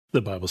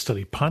The Bible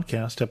Study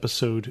Podcast,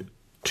 episode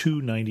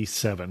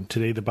 297.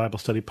 Today, the Bible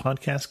Study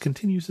Podcast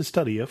continues the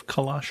study of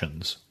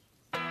Colossians.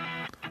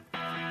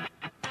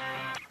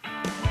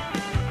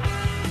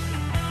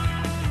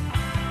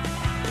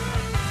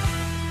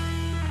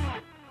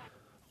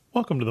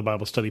 Welcome to the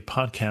Bible Study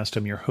Podcast.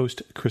 I'm your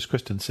host, Chris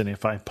Christensen.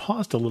 If I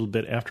paused a little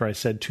bit after I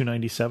said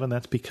 297,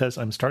 that's because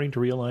I'm starting to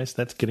realize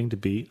that's getting to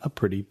be a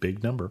pretty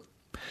big number.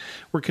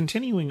 We're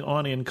continuing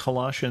on in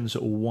Colossians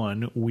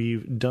 1.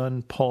 We've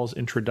done Paul's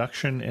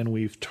introduction and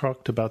we've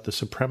talked about the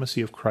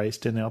supremacy of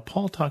Christ, and now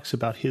Paul talks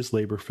about his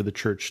labor for the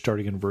church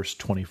starting in verse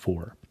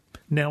 24.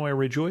 Now I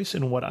rejoice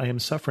in what I am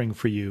suffering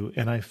for you,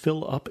 and I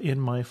fill up in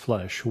my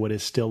flesh what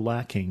is still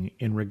lacking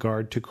in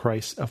regard to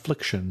Christ's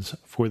afflictions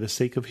for the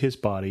sake of his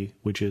body,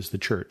 which is the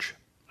church.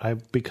 I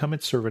have become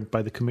its servant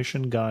by the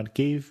commission God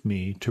gave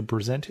me to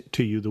present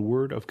to you the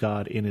word of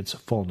God in its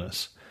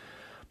fullness,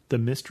 the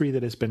mystery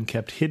that has been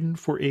kept hidden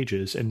for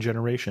ages and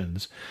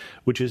generations,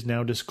 which is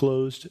now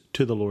disclosed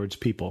to the Lord's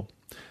people.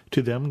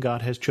 To them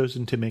God has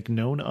chosen to make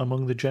known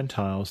among the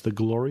Gentiles the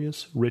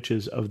glorious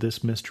riches of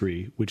this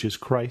mystery, which is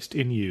Christ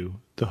in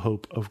you, the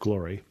hope of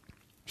glory.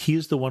 He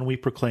is the one we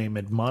proclaim,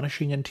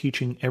 admonishing and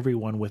teaching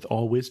everyone with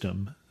all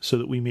wisdom, so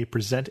that we may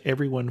present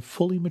everyone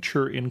fully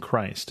mature in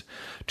Christ.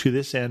 To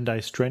this end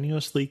I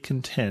strenuously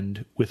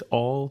contend with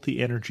all the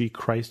energy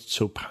Christ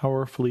so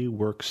powerfully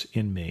works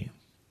in me.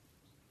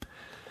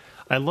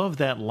 I love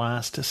that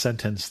last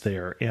sentence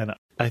there, and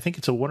I think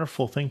it's a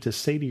wonderful thing to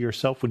say to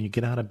yourself when you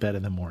get out of bed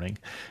in the morning.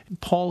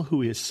 Paul,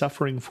 who is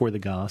suffering for the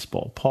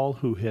gospel, Paul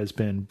who has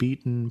been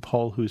beaten,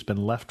 Paul who's been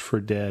left for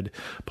dead,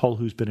 Paul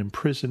who's been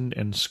imprisoned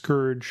and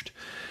scourged,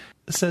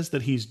 says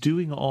that he's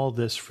doing all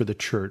this for the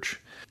church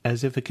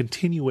as if a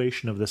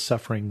continuation of the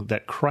suffering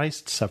that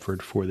Christ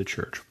suffered for the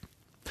church.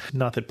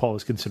 Not that Paul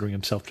is considering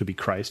himself to be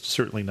Christ,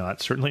 certainly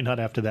not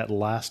after that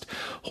last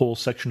whole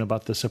section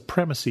about the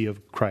supremacy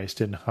of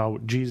Christ and how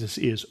Jesus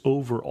is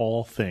over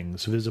all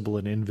things, visible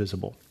and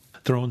invisible,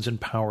 thrones and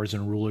powers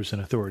and rulers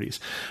and authorities.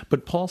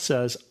 But Paul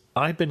says,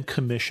 I've been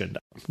commissioned.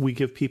 We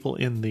give people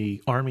in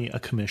the army a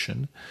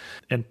commission,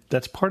 and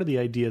that's part of the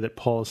idea that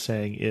Paul is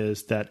saying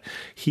is that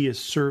he is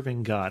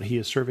serving God. He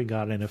is serving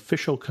God in an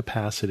official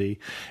capacity,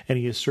 and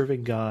he is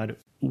serving God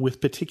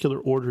with particular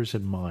orders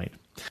in mind.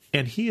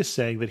 And he is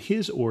saying that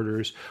his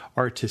orders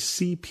are to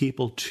see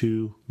people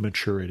to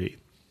maturity.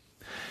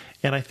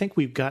 And I think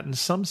we've gotten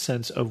some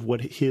sense of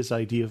what his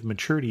idea of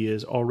maturity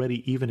is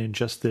already, even in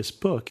just this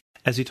book,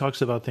 as he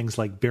talks about things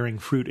like bearing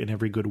fruit in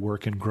every good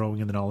work and growing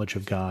in the knowledge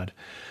of God,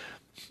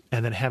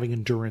 and then having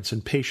endurance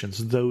and patience.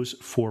 Those,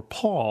 for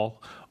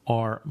Paul,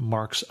 are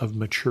marks of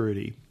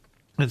maturity.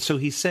 And so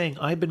he's saying,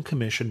 I've been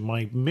commissioned.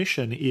 My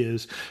mission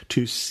is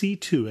to see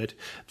to it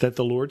that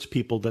the Lord's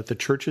people, that the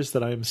churches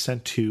that I am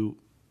sent to,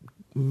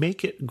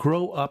 make it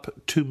grow up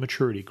to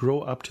maturity,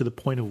 grow up to the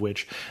point of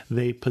which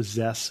they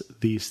possess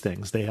these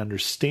things. They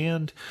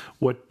understand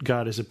what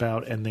God is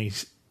about, and they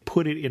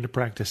put it into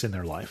practice in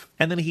their life.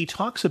 And then he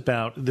talks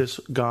about this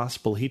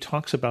gospel. He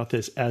talks about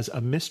this as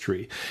a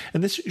mystery.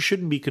 And this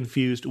shouldn't be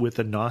confused with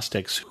the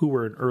Gnostics, who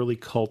were an early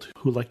cult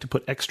who like to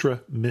put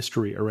extra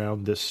mystery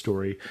around this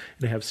story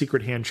and have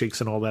secret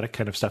handshakes and all that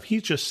kind of stuff.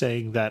 He's just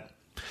saying that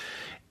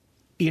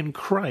in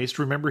Christ,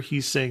 remember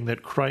he's saying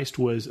that Christ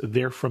was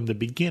there from the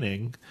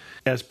beginning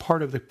as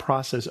part of the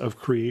process of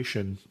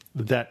creation,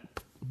 that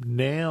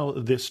now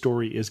this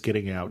story is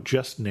getting out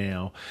just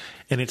now,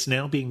 and it's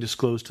now being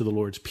disclosed to the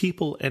Lord's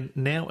people, and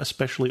now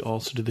especially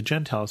also to the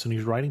Gentiles. And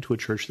he's writing to a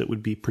church that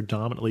would be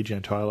predominantly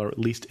Gentile, or at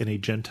least in a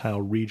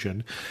Gentile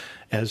region.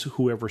 As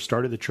whoever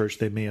started the church,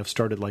 they may have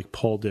started like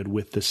Paul did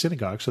with the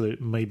synagogue, so there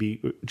may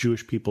be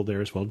Jewish people there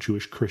as well,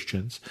 Jewish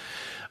Christians.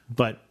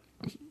 But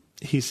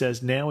he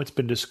says now it's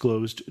been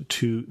disclosed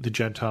to the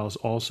Gentiles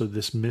also,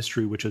 this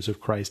mystery which is of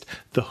Christ,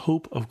 the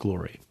hope of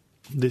glory.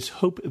 This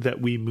hope that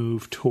we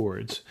move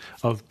towards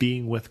of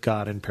being with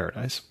God in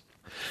paradise.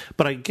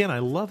 But again, I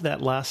love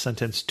that last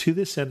sentence. To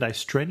this end, I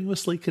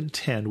strenuously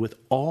contend with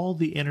all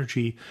the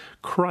energy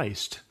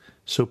Christ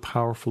so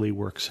powerfully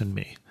works in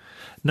me.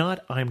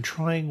 Not I'm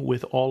trying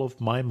with all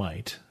of my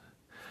might,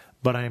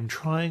 but I am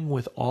trying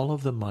with all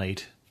of the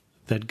might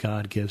that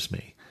God gives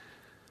me.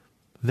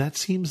 That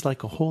seems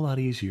like a whole lot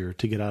easier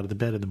to get out of the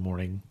bed in the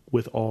morning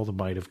with all the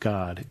might of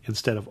God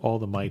instead of all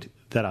the might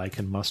that I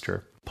can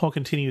muster. Paul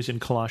continues in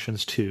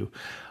Colossians 2,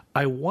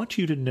 I want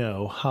you to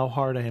know how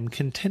hard I am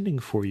contending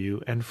for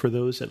you and for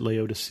those at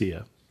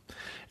Laodicea,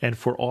 and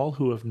for all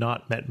who have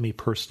not met me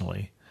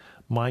personally.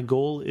 My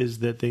goal is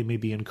that they may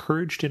be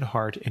encouraged in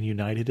heart and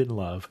united in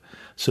love,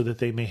 so that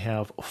they may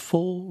have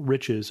full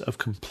riches of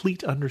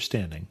complete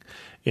understanding,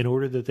 in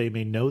order that they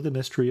may know the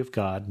mystery of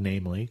God,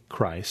 namely,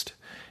 Christ,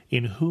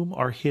 in whom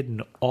are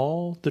hidden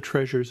all the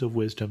treasures of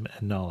wisdom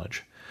and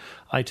knowledge.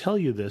 I tell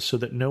you this so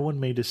that no one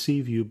may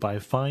deceive you by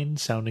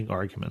fine-sounding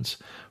arguments,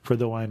 for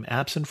though I am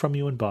absent from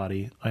you in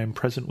body, I am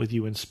present with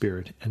you in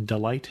spirit, and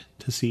delight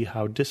to see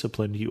how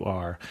disciplined you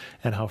are,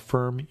 and how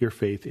firm your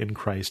faith in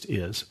Christ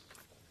is.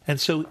 And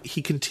so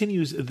he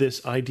continues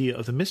this idea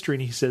of the mystery,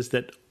 and he says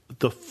that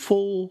the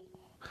full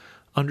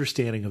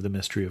understanding of the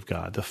mystery of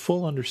God. The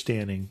full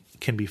understanding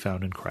can be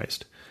found in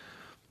Christ.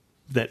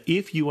 That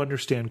if you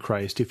understand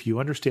Christ, if you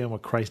understand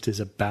what Christ is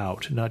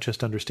about, not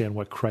just understand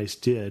what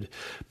Christ did,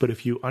 but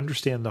if you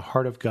understand the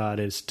heart of God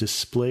as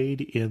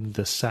displayed in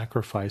the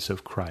sacrifice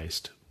of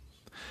Christ,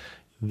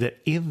 that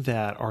in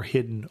that are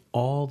hidden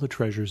all the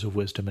treasures of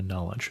wisdom and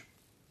knowledge.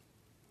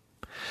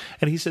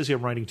 And he says,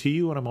 I'm writing to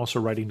you, and I'm also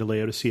writing to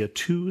Laodicea,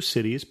 2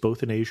 cities,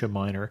 both in Asia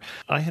Minor.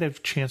 I had a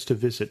chance to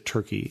visit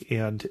Turkey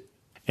and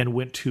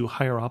went to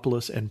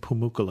Hierapolis and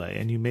Pamukkale.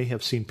 And you may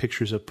have seen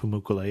pictures of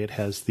Pamukkale. It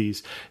has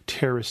these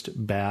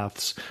terraced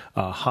baths,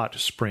 hot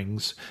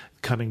springs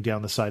coming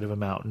down the side of a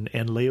mountain.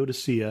 And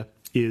Laodicea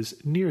is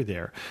near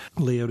there.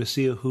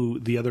 Laodicea, who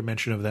the other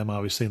mention of them,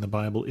 obviously, in the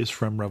Bible, is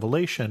from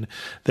Revelation,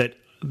 that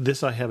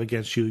this I have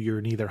against you,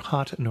 you're neither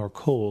hot nor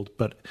cold,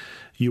 but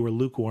you are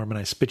lukewarm, and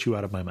I spit you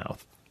out of my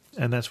mouth.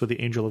 And that's what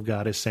the angel of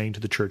God is saying to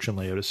the church in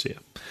Laodicea.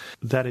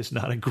 That is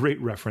not a great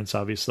reference,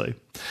 obviously.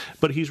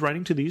 But he's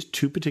writing to these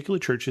 2 particular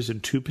churches in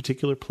 2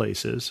 particular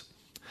places.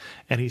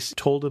 And he's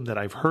told them that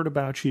I've heard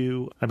about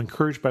you. I'm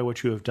encouraged by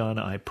what you have done.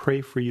 I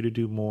pray for you to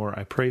do more.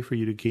 I pray for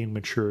you to gain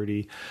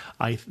maturity.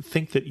 I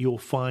think that you'll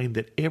find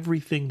that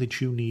everything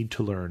that you need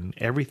to learn,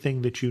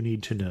 everything that you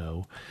need to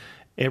know,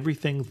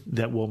 everything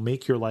that will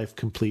make your life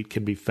complete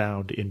can be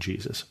found in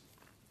Jesus.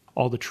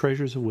 All the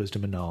treasures of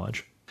wisdom and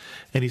knowledge.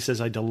 And he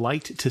says, I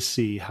delight to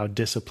see how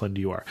disciplined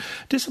you are.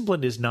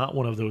 Disciplined is not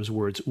one of those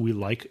words we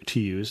like to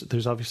use.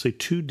 There's obviously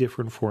 2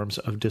 different forms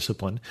of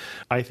discipline.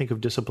 I think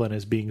of discipline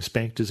as being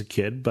spanked as a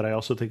kid, but I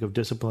also think of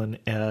discipline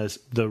as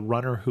the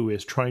runner who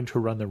is trying to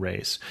run the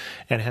race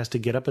and has to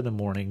get up in the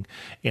morning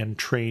and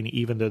train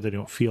even though they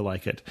don't feel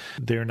like it.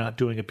 They're not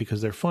doing it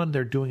because they're fun.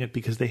 They're doing it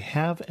because they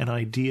have an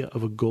idea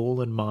of a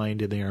goal in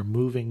mind and they are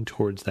moving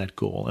towards that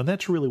goal. And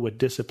that's really what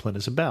discipline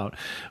is about.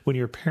 When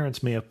your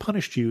parents may have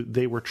punished you,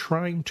 they were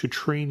trying to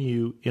train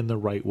you in the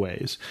right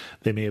ways.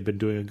 They may have been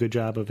doing a good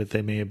job of it.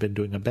 They may have been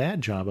doing a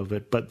bad job of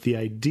it. But the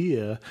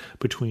idea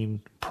between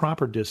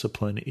proper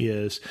discipline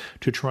is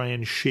to try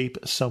and shape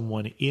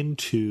someone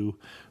into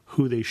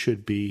who they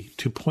should be,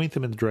 to point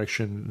them in the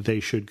direction they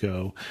should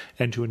go,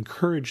 and to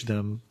encourage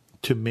them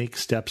to make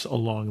steps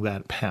along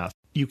that path.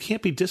 You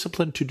can't be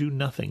disciplined to do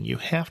nothing. You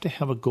have to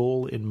have a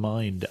goal in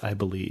mind, I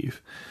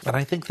believe. And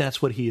I think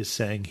that's what he is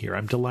saying here.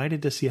 I'm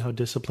delighted to see how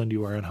disciplined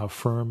you are and how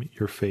firm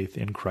your faith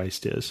in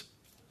Christ is.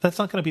 That's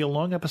not going to be a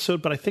long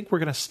episode, but I think we're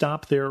going to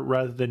stop there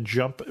rather than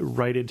jump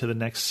right into the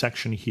next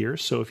section here.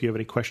 So if you have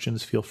any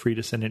questions, feel free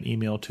to send an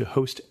email to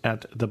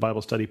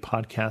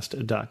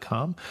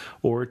host@thebiblestudypodcast.com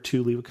or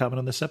to leave a comment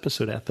on this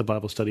episode at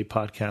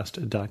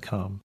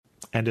thebiblestudypodcast.com.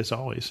 And as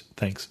always,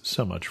 thanks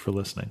so much for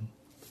listening.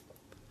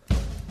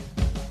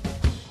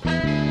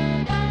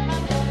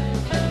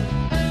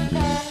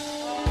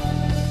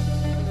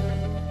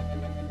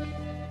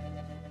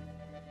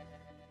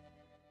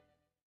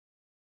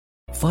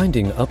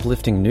 Finding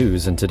uplifting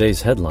news in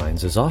today's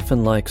headlines is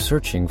often like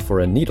searching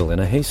for a needle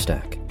in a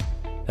haystack.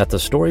 At the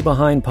Story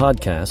Behind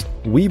podcast,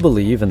 we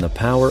believe in the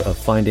power of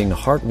finding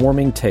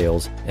heartwarming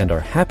tales and are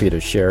happy to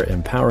share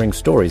empowering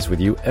stories with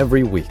you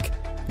every week.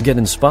 Get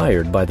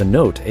inspired by the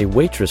note a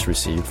waitress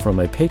received from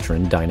a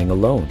patron dining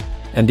alone,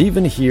 and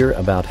even hear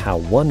about how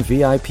one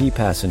VIP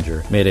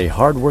passenger made a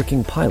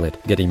hardworking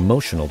pilot get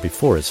emotional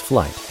before his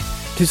flight.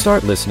 To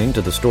start listening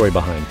to the Story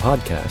Behind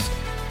podcast,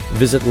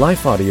 visit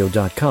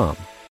lifeaudio.com